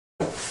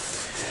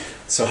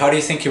So how do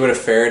you think you would have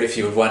fared if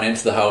you had went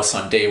into the house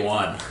on day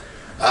one?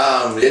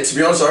 Yeah, to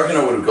be honest, I reckon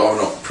I would have gone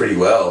off pretty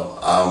well.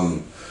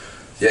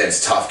 Yeah,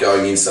 it's tough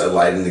going in so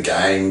late in the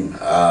game,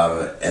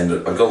 and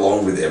I got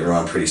along with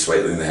everyone pretty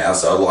sweetly in the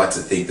house. So I'd like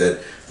to think that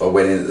if I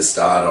went in at the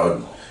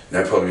start,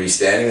 I'd probably be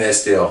standing there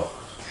still.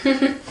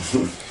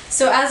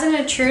 So as an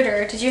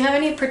intruder, did you have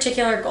any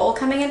particular goal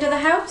coming into the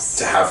house?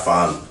 To have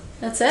fun.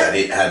 That's it? That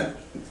it had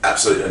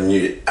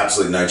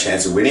absolutely no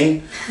chance of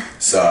winning,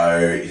 so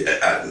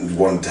I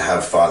wanted to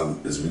have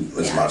fun as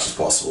much as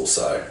possible.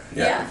 So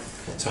yeah.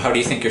 So how do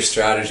you think your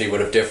strategy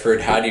would have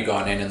differed had you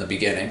gone in the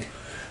beginning?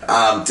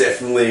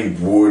 Definitely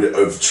would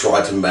have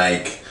tried to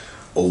make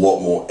a lot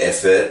more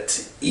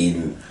effort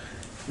in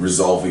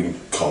resolving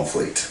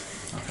conflict.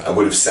 Okay. I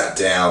would have sat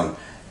down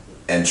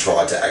and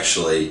tried to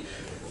actually,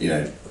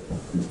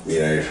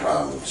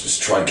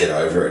 just try and get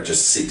over it.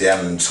 Just sit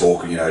down and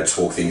talk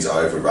things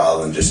over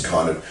rather than just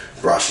kind of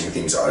brushing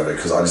things over,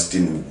 because I just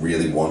didn't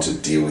really want to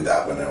deal with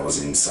that when I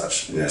was in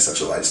such a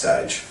late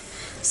stage.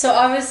 So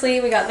obviously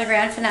we got the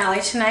grand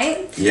finale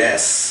tonight.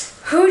 Yes.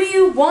 Who do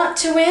you want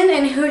to win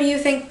and who do you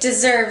think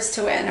deserves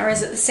to win, or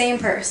is it the same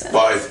person?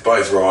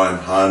 Both Ryan,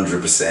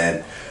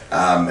 100%.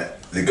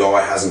 The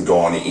guy hasn't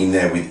gone in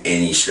there with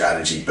any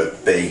strategy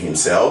but be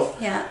himself.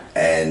 Yeah.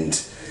 And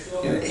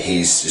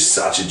he's just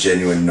such a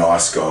genuine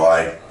nice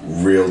guy,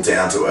 real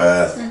down to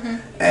earth,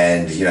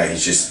 and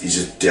he's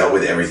just dealt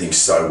with everything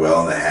so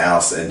well in the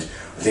house. And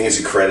I think it's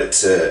a credit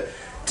to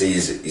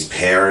his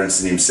parents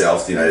and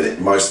himself. A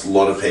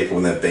lot of people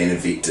when they've been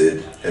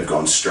evicted have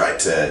gone straight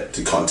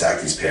to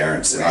contact his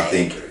parents, and I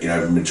think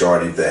the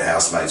majority of their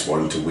housemates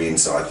want him to win,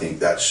 so I think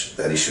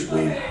that he should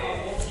win.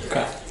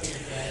 Okay.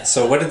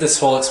 So what did this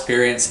whole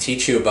experience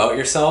teach you about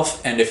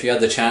yourself, and if you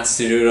had the chance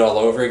to do it all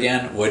over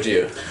again, would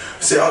you?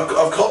 See,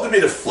 I've copped a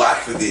bit of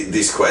flack for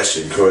this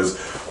question, because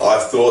I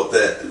thought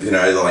that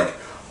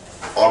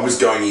I was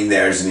going in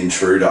there as an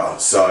intruder,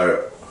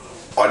 so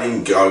I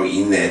didn't go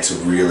in there to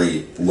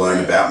really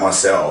learn about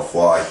myself.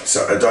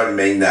 So I don't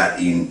mean that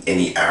in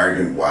any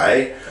arrogant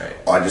way. Right.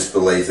 I just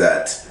believe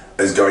that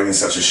as going in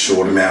such a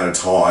short amount of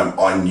time,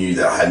 I knew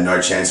that I had no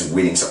chance of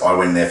winning, so I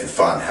went in there for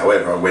fun.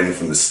 However, I went in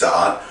from the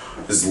start.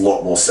 There's a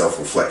lot more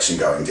self-reflection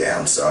going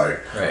down, so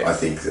right. I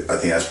think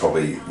that's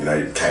probably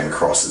came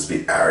across as a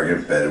bit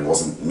arrogant, but it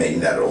wasn't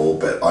meaning that at all.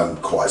 But I'm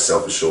quite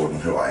self-assured in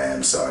who I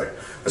am, so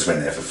I just went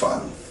there for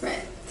fun.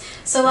 Right.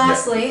 So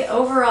lastly,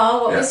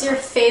 overall, what was your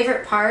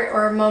favorite part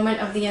or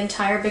moment of the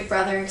entire Big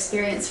Brother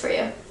experience for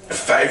you? A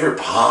favorite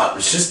part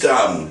was just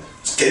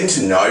getting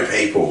to know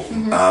people,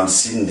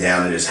 sitting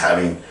down and just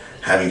having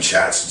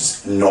chats,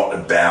 just not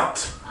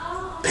about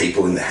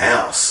people in the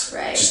house,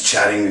 right. Just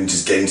chatting and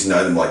just getting to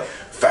know them, like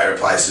favorite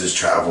places to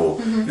travel,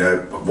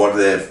 what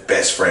their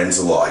best friends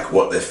are like,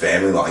 what their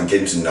family like, and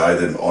getting to know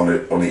them on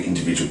an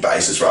individual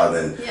basis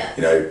rather than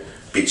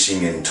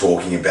bitching and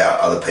talking about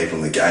other people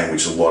in the game,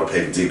 which a lot of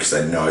people do because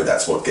they know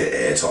that's what get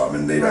airtime,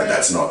 and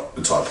that's not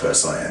the type of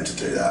person I am to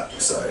do that.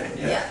 So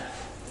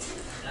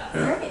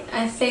Alright,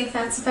 I think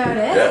that's about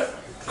it. Yeah,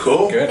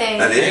 cool. Good.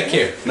 Thank you. Thank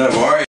you. No worries.